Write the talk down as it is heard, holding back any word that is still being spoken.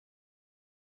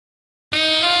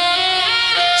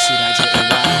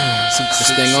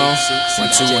this thing on? 1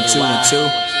 2 1 2 1 2.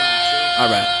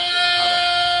 Alright.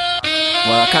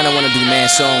 Well, I kinda wanna do mad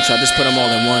songs, so I just put them all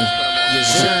in one.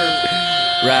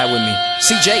 Ride with me.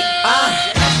 CJ.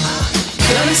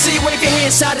 Let me see you wave your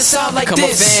hands side to side like Become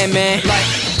this. a fan, man. Like,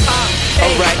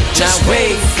 Alright, just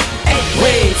wave, hey,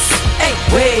 wave, hey,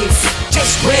 wave,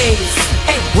 just wave,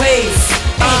 hey, wave,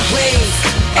 wave,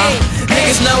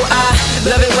 niggas know I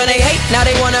love it when they hate, now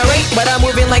they wanna rate, but I'm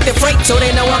moving like the freight, so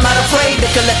they know I'm not afraid. They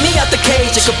can let me out the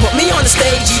cage, they can put me on the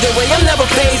stage. Either way, I'm never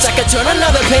phased. I can turn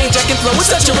another page, I can flow with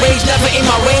such a rage, never in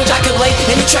my range. I can lay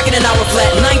any track in an hour flat,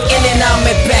 ninth in and out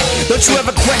my back. Don't you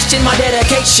ever question my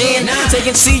dedication?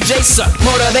 Taking CJ suck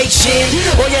motivation.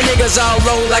 All your niggas all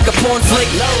roll like a porn flick.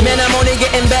 Man, I'm only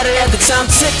getting better at the time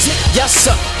tick. Yes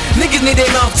sir. Niggas need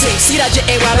an off tape. See that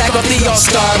J.A. back off the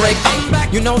All-Star break.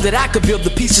 You know that I could build the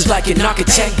pieces like an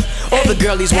architect. All the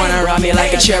girlies wanna ride me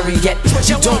like a chariot.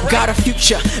 You don't got a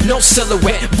future, no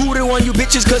silhouette. Voodoo on you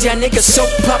bitches cause y'all niggas so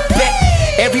puppet.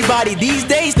 Everybody these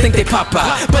days think they Papa,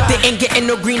 but they ain't getting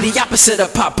no green, the opposite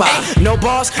of Papa. No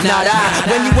balls, not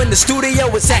I. When you in the studio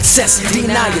it's access.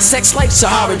 Deny your sex life,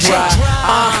 Sahara dry.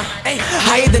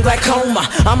 Higher than glaucoma.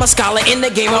 I'm a scholar in the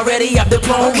game, already have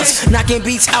diplomas. Knocking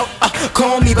beats out,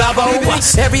 call me Balboa.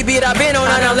 Every beat I've been on,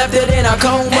 I done left it in a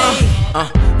coma.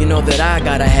 You know that I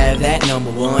gotta have that number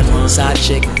one. Side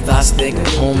chick, thighs thick,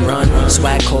 home run.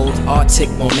 Swag cold, arctic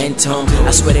momentum.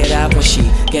 I sweat it out when she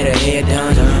get her hair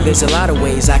done. There's a lot of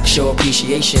ways I can show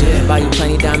appreciation. Buy you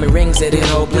plenty diamond rings that it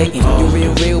all blatant.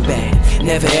 You real bad,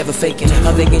 never ever faking.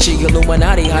 I'm thinking she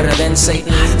Illuminati hotter than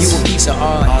Satan. You a piece of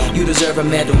art, you deserve a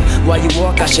medal. While you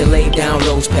walk I should lay down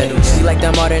rose petals. You like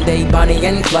the modern day Bonnie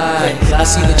and Clyde. I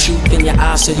see the truth in your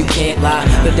eyes so you can't lie.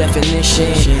 The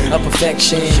definition of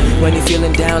perfection. When you're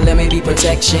feeling down, let me be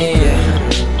protection.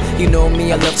 You know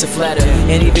me, I love to flatter.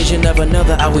 Any vision of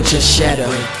another, I would just shatter.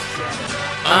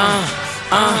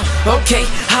 Okay,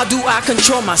 how do I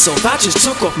control myself? I just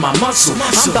took off my muscle.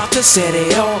 I'm about to set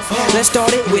it off. Let's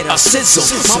start it with a sizzle.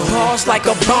 My paws like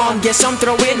a bomb, yes I'm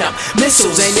throwing up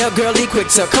missiles. And your girlie quick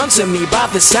to come to me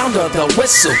by the sound of the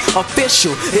whistle.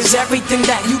 Official is everything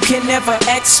that you can never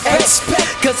expect.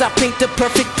 Cause I paint the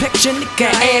perfect picture, nigga,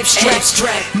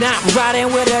 abstract. Not riding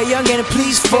with a youngin',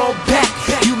 please fall back.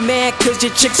 You mad cause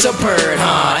your chick's a bird,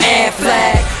 huh? Air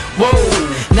flag. Whoa,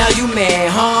 now you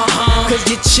mad, huh? Cause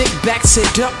your chick backs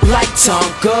it up like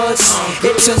Tonkas.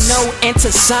 It's a no and to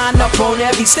sign up on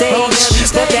every stage.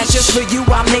 But that's just for you,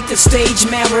 I make the stage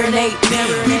marinate.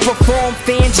 We perform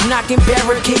fans knocking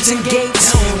barricades and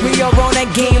gates. We are on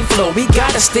that game flow, we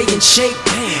gotta stay in shape.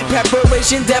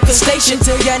 Preparation, devastation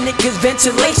till your niggas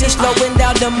ventilation. Slowing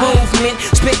down the movement,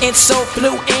 spitting so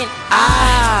fluent.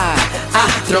 I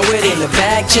throw it in the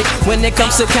bag, chick. When it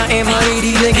comes to counting money,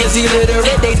 these niggas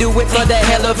illiterate. They do it for the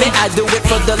hell of it, I do it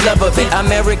for the love of it.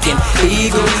 American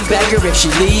Eagle, bagger if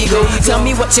she legal. Tell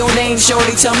me what's your name,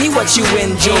 shorty, tell me what you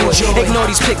enjoy.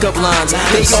 Ignore these pickup lines,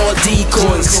 they all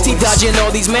decoys. See dodging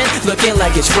all these men, looking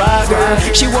like it's Frogger.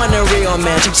 She want a real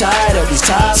man, she tired of these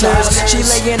toddlers. She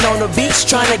laying on the beach,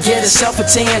 trying to get herself a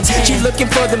tan. She looking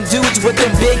for them dudes with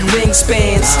them big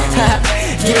wingspans.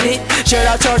 Get it? Shirt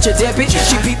out, charge a debit.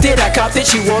 She peeped it, I copped it,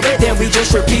 she wore it, then we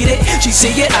just repeat it. She see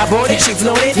it, I bought it, she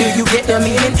flown it. Do you get the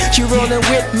meaning? She rolling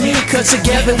with me, cause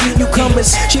together we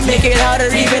newcomers. She make it hotter,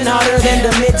 even hotter than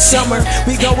the midsummer.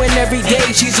 We going every day,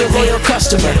 she's a loyal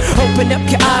customer. Open up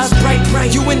your eyes bright,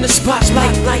 you in the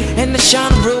spotlight. And the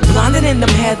shine real blinding in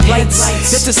them headlights.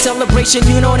 It's a celebration,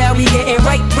 you know that we getting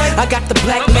right. I got the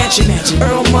black mansion,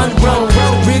 Earl Monroe.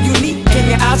 Real unique, and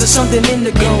your eyes are something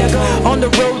indigo. On the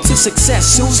road to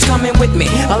success, who's coming with me?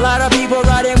 A lot of people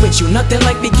riding with you, nothing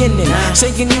like beginning.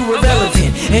 Saying you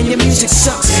irrelevant, and your music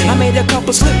sucks. I made a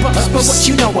couple slip-ups, but what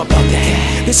you know about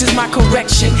that? This is my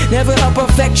correction, never a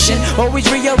perfection, always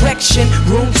re-erection,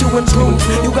 room to improve.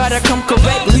 You gotta come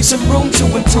correct, leave some room to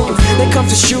improve. Then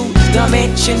comes the shoes,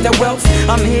 dimension, the wealth.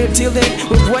 I'm here dealing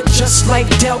with what just life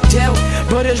dealt.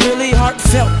 But it's really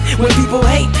heartfelt when people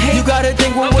hate. You gotta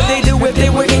think what would they do if they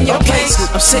were in your place.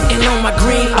 I'm sitting on my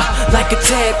green like a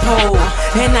tadpole,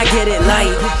 and I get it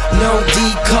light, no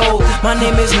decode. My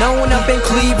name is known up in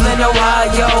Cleveland,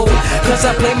 Ohio, cause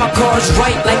I play my cards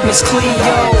right like Miss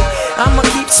Cleo. I'ma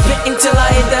keep spitting till I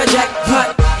hit the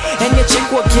jackpot. and your chick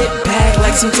will get back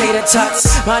like some tater tots.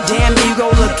 My damn ego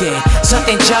looking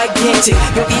something gigantic,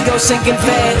 your ego sinking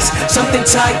fast, something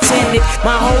Titanic.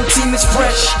 My whole team is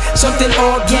fresh, something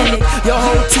organic. Your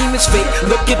whole team is fake,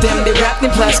 look at them, they wrapped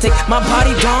in plastic. My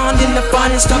body donned in the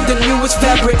finest of the newest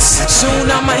fabrics.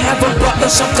 Soon I might have a butler,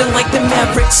 something like the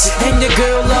Mavericks. And your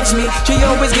girl loves me, she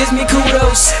always gives me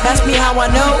kudos. Ask me how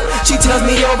I know, she tells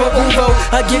me over Uvo.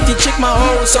 I give the chick my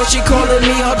hoe, so she calling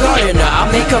me her gardener. I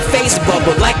make her face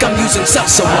bubble like I'm using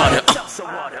salsa water.